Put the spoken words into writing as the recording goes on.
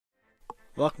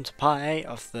Welcome to part 8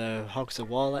 of the Hogs of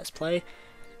War Let's Play.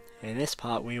 In this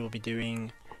part we will be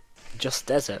doing just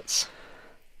deserts.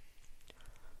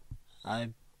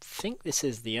 I think this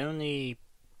is the only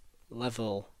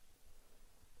level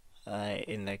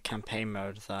in the campaign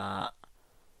mode that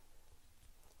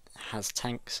has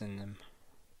tanks in them.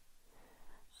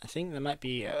 I think there might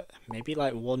be maybe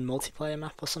like one multiplayer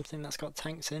map or something that's got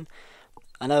tanks in.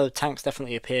 I know tanks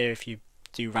definitely appear if you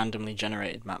do randomly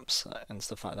generated maps and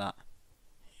stuff like that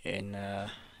in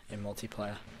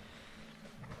multiplayer.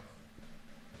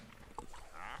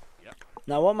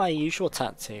 Now, what my usual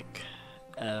tactic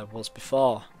was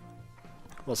before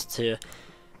was to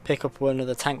pick up one of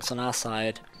the tanks on our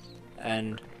side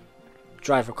and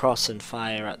drive across and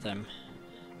fire at them.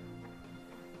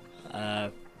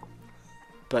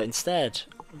 But instead,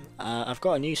 I've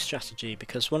got a new strategy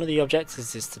because one of the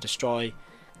objectives is to destroy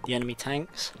the enemy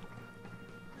tanks.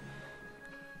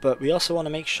 But we also want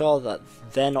to make sure that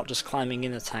they're not just climbing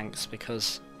in the tanks,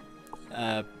 because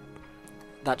that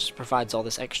just provides all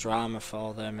this extra armor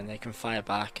for them and they can fire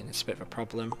back, and it's a bit of a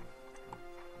problem.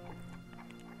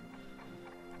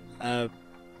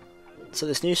 So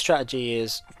this new strategy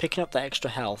is picking up that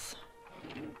extra health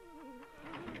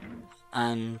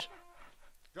and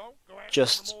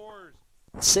just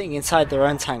sitting inside their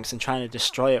own tanks and trying to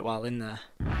destroy it while in there.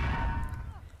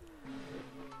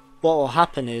 What will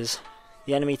happen is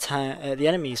the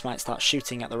enemies might start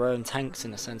shooting at their own tanks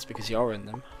in a sense because you're in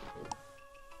them.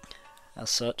 As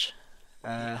such,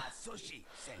 it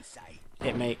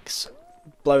makes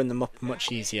blowing them up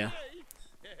much easier,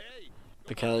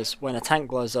 because when a tank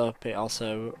blows up it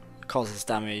also causes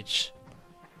damage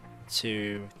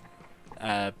to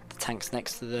the tanks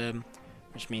next to them,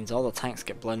 which means all the tanks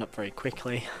get blown up very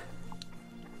quickly.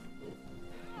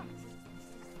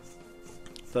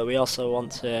 But we also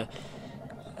want to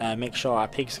make sure our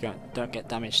pigs don't get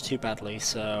damaged too badly,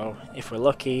 so if we're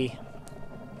lucky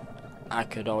I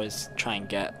could always try and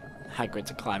get Hagrid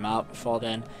to climb out before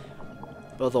then.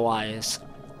 But otherwise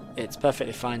it's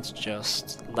perfectly fine to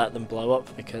just let them blow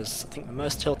up, because I think the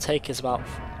most he'll take is about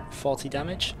 40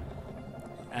 damage,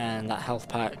 and that health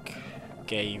pack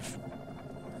gave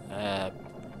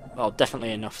well,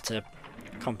 definitely enough to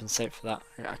compensate for that.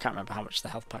 I can't remember how much the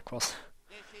health pack was.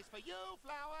 This is for you,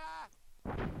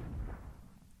 Flower!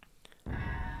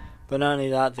 But not only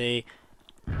that,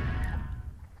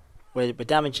 we're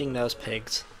damaging those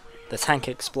pigs. The tank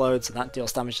explodes and that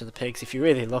deals damage to the pigs. If you're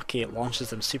really lucky, it launches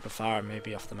them super far and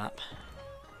maybe off the map.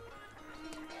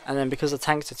 And then because the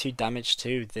tanks are too damaged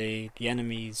too, the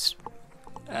enemies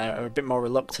are a bit more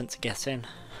reluctant to get in.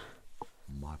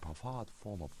 My preferred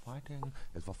form of fighting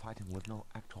is for fighting with no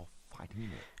actual fighting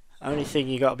in it. Only thing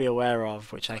you got to be aware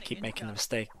of, which I keep making the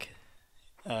mistake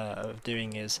of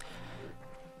doing, is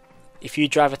if you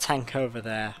drive a tank over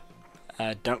there,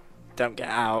 don't get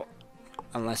out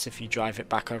unless if you drive it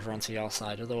back over onto your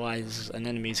side. Otherwise, an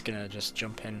enemy's gonna just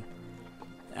jump in,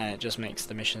 and it just makes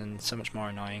the mission so much more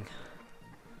annoying.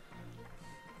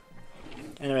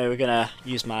 Anyway, we're gonna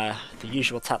use the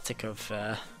usual tactic of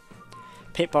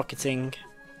pickpocketing,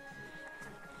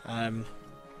 and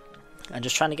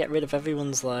just trying to get rid of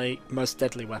everyone's most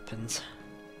deadly weapons.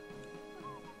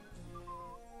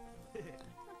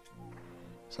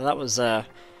 So that was well,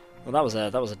 that was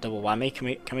a double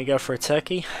whammy. Can we go for a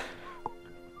turkey?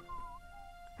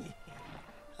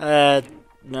 No,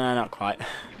 not quite.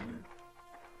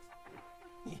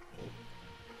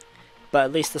 But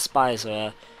at least the spies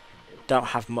don't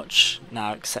have much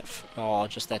now, except for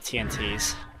just their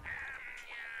TNTs.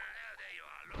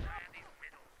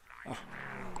 Oh.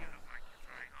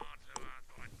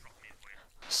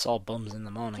 Saw bums in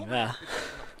the morning there.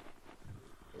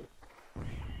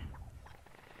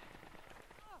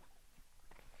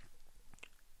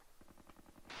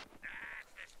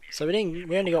 So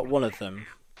we only got one of them,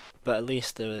 but at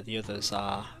least the others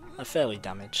are fairly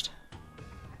damaged.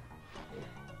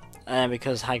 And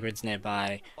because Hagrid's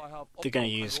nearby, they're going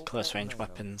to use close range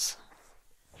weapons.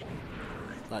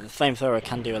 Like the flamethrower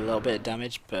can do a little bit of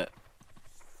damage, but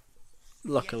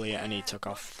luckily it only took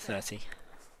off 30.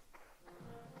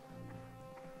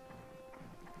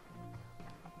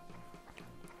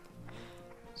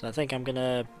 So I think I'm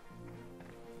gonna.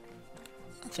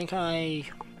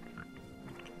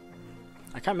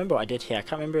 I can't remember what I did here. I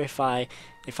can't remember if I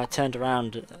turned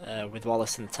around with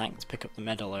Wallace in the tank to pick up the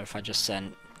medal, or if I just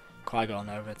sent Qui-Gon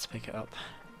over to pick it up.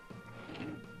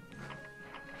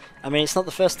 I mean, it's not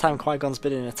the first time Qui-Gon's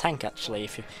been in a tank actually.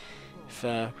 If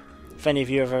any of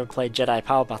you have ever played Jedi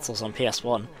Power Battles on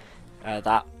PS1,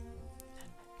 that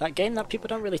game that people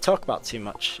don't really talk about too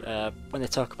much when they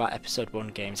talk about Episode 1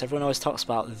 games. Everyone always talks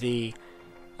about the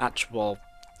actual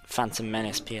Phantom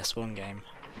Menace PS1 game.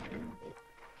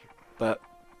 But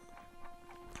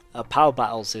Power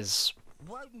Battles is...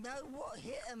 Won't know what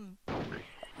hit 'em.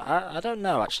 I don't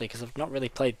know actually, because I've not really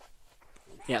played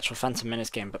the actual Phantom Menace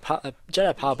game, but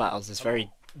Jedi Power Battles is very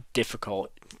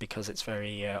difficult because it's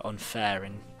very unfair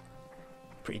and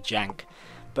pretty jank.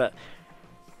 But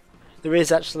there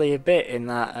is actually a bit in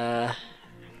that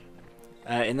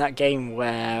game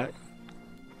where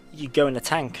you go in a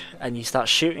tank and you start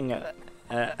shooting at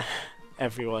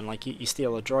everyone, like you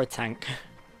steal a droid tank.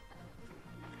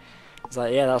 It's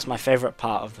like, yeah, that was my favourite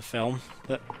part of the film,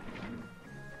 but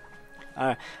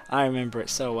I remember it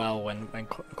so well when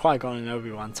Qui-Gon and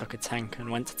Obi-Wan took a tank and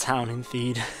went to town in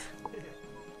Theed.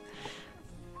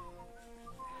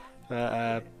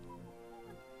 But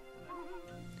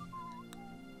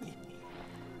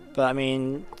I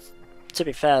mean, to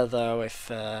be fair though, if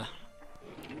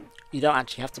you don't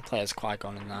actually have to play as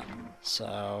Qui-Gon in that,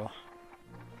 so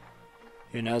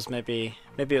who knows? Maybe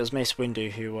it was Mace Windu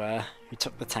who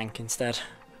took the tank instead.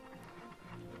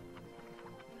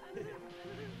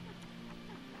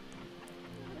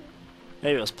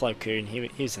 Maybe it was Plo Koon.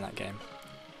 He was in that game.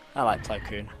 I like Plo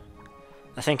Koon.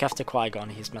 I think after Qui-Gon,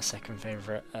 he's my second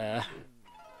favourite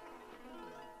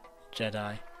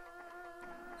Jedi.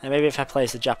 And maybe if I play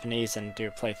as the Japanese and do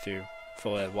a playthrough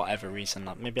for whatever reason,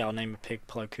 maybe I'll name a pig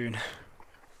Plo Koon.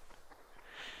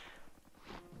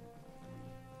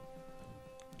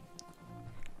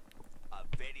 A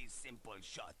very simple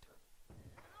shot.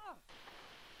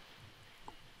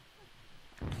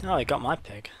 Oh, he got my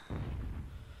pig.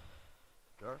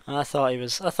 And I thought he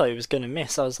was gonna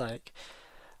miss. I was like,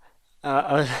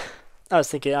 I was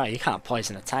thinking, oh, you can't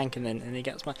poison a tank, and he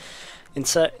gets my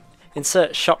insert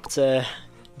shocked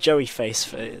Joey face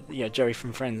for Joey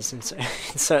from Friends.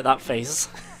 Insert that face.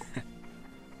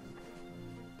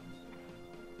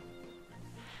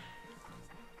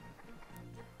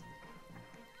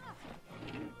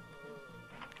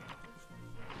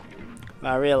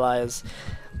 I realise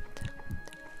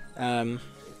the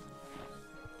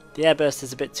airburst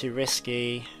is a bit too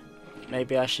risky.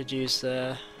 Maybe I should use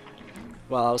well,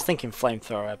 I was thinking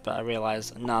flamethrower, but I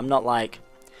realised no, I'm not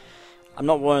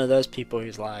one of those people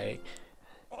who's like,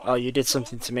 oh, you did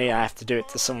something to me, I have to do it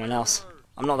to someone else.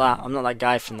 I'm not that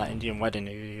guy from that Indian wedding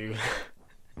who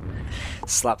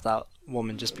slapped that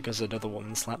woman just because another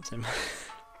woman slapped him.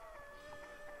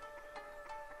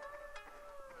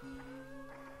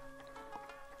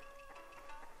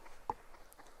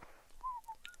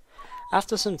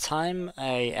 After some time,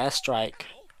 a airstrike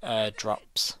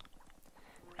drops,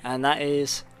 and that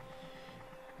is...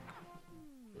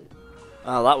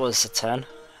 Oh, that was a turn.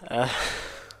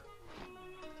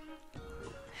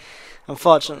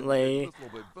 Unfortunately,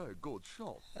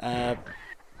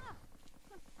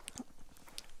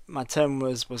 my turn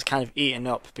was kind of eaten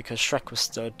up because Shrek was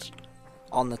stood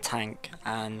on the tank,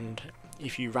 and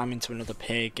if you ram into another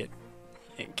pig,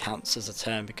 it counts as a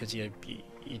turn because you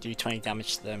do 20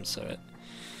 damage to them, so it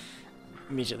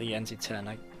immediately ends your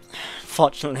turn.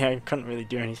 Fortunately, I couldn't really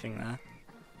do anything there.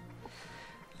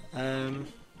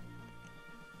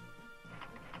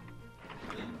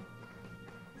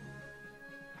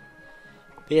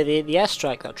 But yeah, the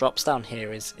airstrike that drops down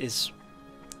here is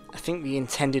I think the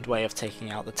intended way of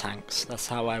taking out the tanks. That's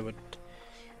how I would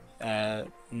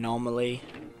normally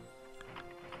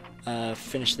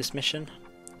finish this mission.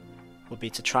 Would be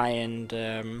to try and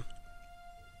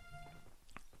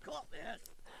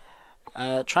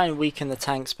weaken the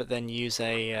tanks, but then use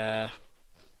a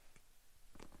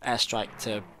airstrike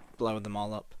to blow them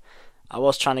all up. I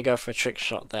was trying to go for a trick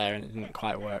shot there and it didn't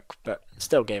quite work, but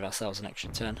still gave ourselves an extra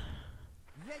turn.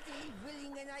 Ready,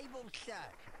 willing, and able, sir.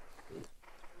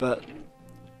 But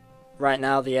right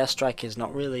now the airstrike is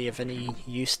not really of any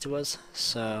use to us,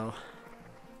 so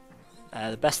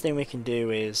the best thing we can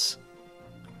do is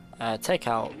take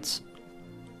out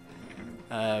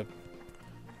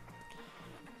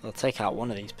we'll take out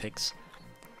one of these pigs,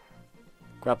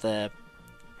 grab a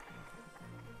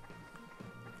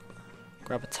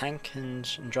tank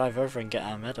and drive over and get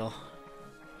our medal.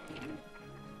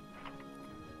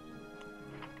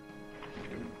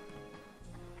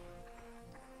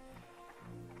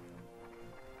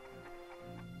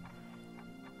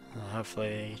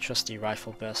 Hopefully trusty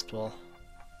rifle burst will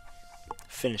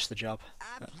finish the job.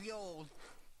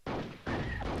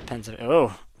 Depends if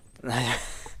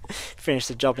finish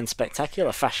the job in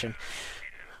spectacular fashion.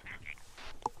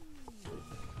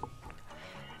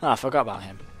 Oh, I forgot about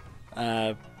him.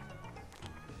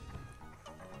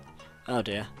 Oh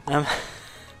dear.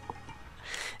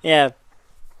 Yeah,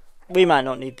 we might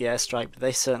not need the airstrike, but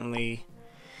they certainly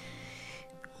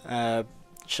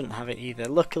shouldn't have it either.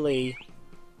 Luckily,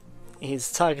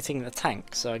 he's targeting the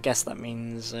tank, so I guess that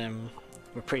means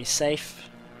we're pretty safe.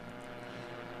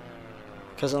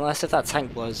 Because unless if that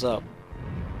tank blows up,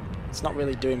 it's not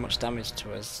really doing much damage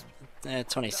to us.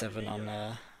 27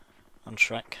 on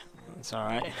Shrek. It's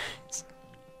alright.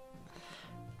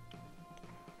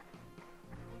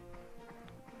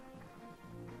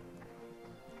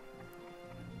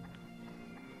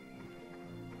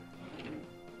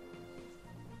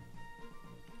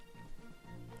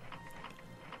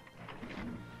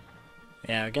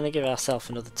 Yeah, we're gonna give ourselves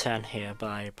another turn here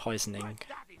by poisoning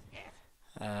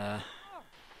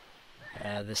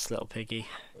this little piggy.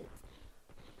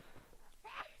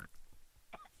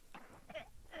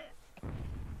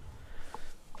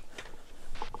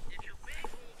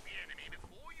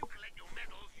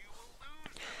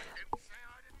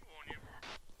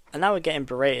 And now we're getting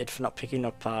berated for not picking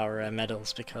up our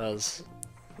medals because,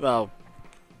 well,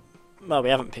 we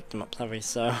haven't picked them up, have we?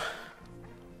 So,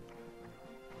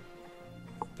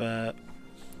 but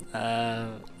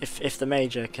if the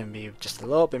major can be just a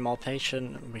little bit more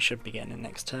patient, we should be getting it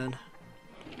next turn.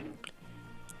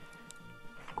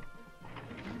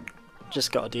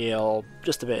 Just got to deal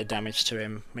just a bit of damage to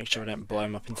him, make sure I don't blow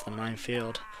him up into the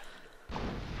minefield.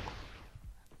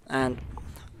 And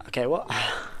okay, what?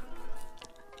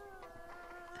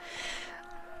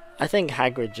 I think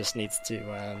Hagrid just needs to,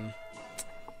 you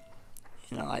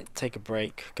know, like take a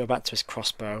break, go back to his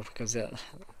crossbow because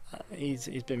he's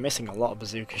been missing a lot of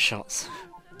bazooka shots.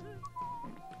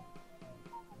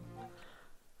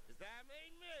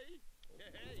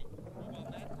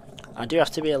 I do have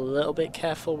to be a little bit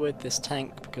careful with this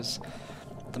tank because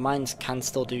the mines can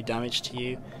still do damage to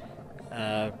you,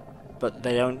 but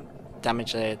they don't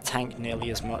damage a tank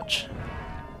nearly as much.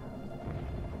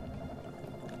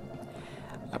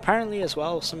 Apparently, as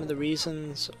well, some of the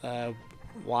reasons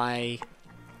why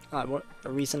the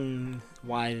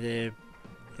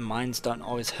mines don't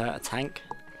always hurt a tank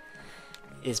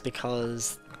is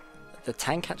because the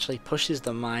tank actually pushes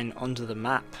the mine under the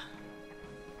map,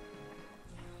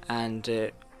 and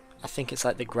I think it's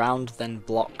like the ground then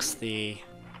blocks the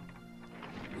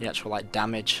actual like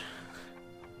damage.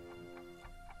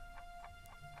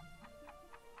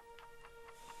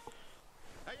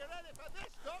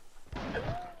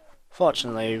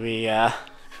 Fortunately, we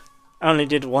only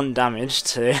did 1 damage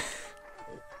to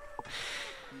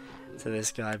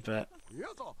this guy, but Yes,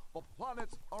 sir. The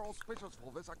planets are auspicious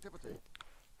for this activity.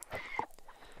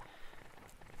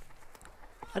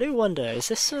 I do wonder, is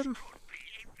this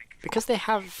because they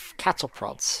have cattle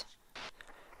prods,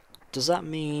 does that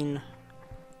mean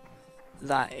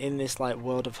that in this like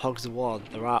world of Hogs of War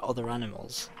there are other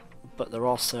animals, but they're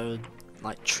also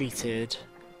like treated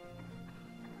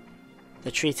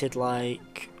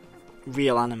like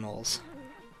real animals?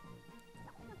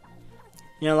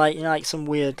 You know, like some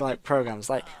weird like programs,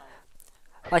 like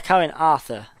how in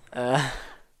Arthur,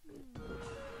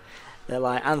 they're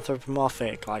like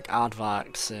anthropomorphic, like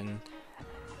aardvarks and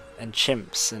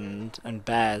chimps and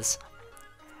bears,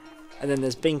 and then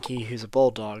there's Binky who's a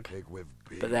bulldog,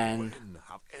 but then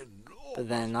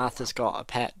Arthur's got a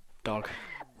pet dog,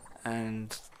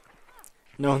 and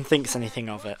no one thinks anything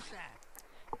of it.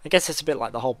 I guess it's a bit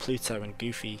like the whole Pluto and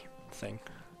Goofy thing.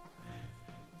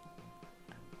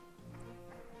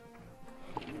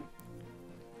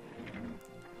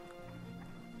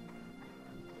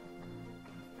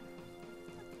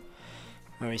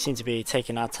 Well, we seem to be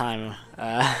taking our time,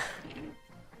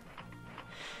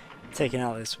 taking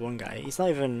out this one guy. He's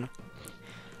not even...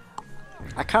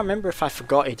 I can't remember if I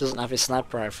forgot he doesn't have his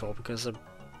sniper rifle, because I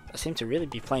seem to really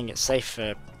be playing it safe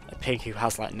for a pig who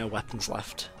has like no weapons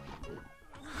left.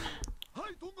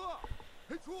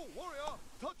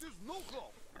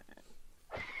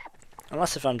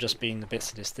 Unless if I'm just being a bit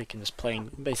sadistic and just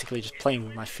playing, basically just playing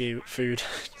with my food.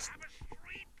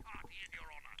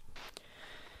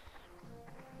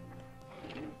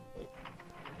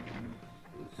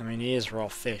 I mean, he is raw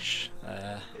fish.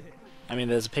 I mean,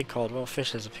 there's a pig called raw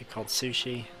fish, there's a pig called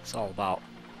sushi. It's all about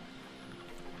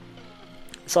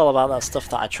that stuff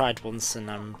that I tried once and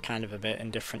I'm kind of a bit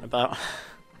indifferent about.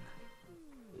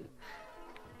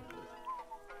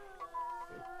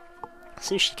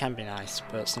 Sushi can be nice,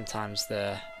 but sometimes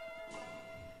the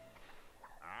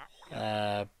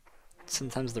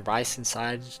rice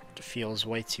inside feels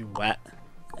way too wet,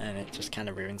 and it just kind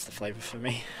of ruins the flavour for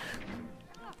me.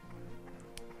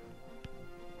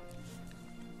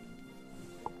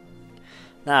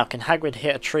 Now, can Hagrid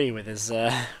hit a tree with his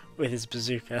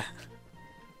bazooka?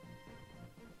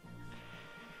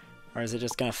 Or is it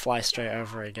just going to fly straight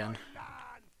over again?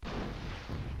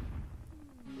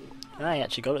 Ah, he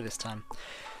actually got it this time.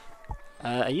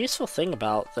 A useful thing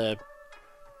about the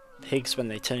pigs when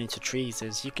they turn into trees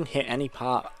is you can hit any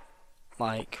part,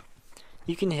 like,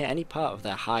 you can hit any part of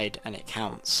their hide and it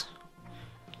counts.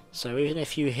 So even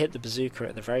if you hit the bazooka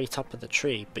at the very top of the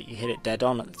tree, but you hit it dead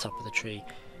on at the top of the tree,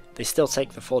 they still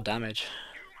take the full damage.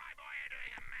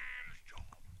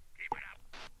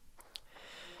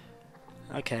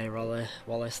 Okay,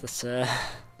 Wallace,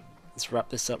 let's wrap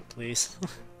this up, please.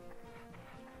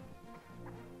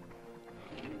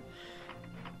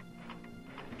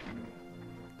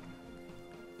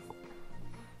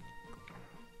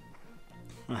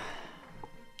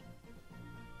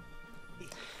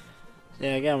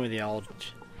 Yeah, again with the old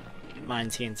mine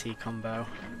TNT combo.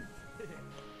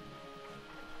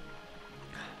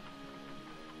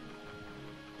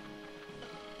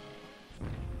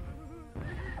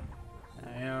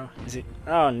 Is it?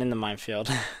 Oh, and in the minefield.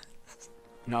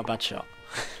 Not a bad shot.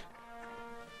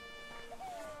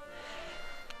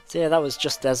 So yeah, that was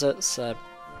Just Deserts. A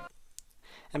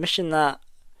mission that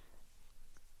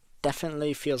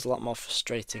definitely feels a lot more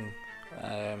frustrating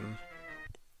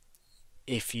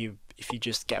if you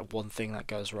just get one thing that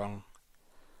goes wrong.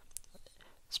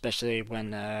 Especially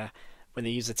when they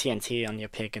use a TNT on your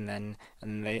pig and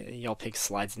your pig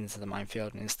slides into the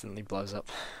minefield and instantly blows up.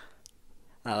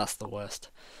 That's the worst.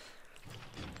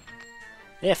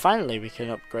 Yeah, finally we can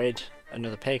upgrade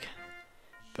another pig.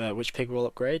 But which pig we'll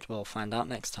upgrade, we'll find out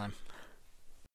next time.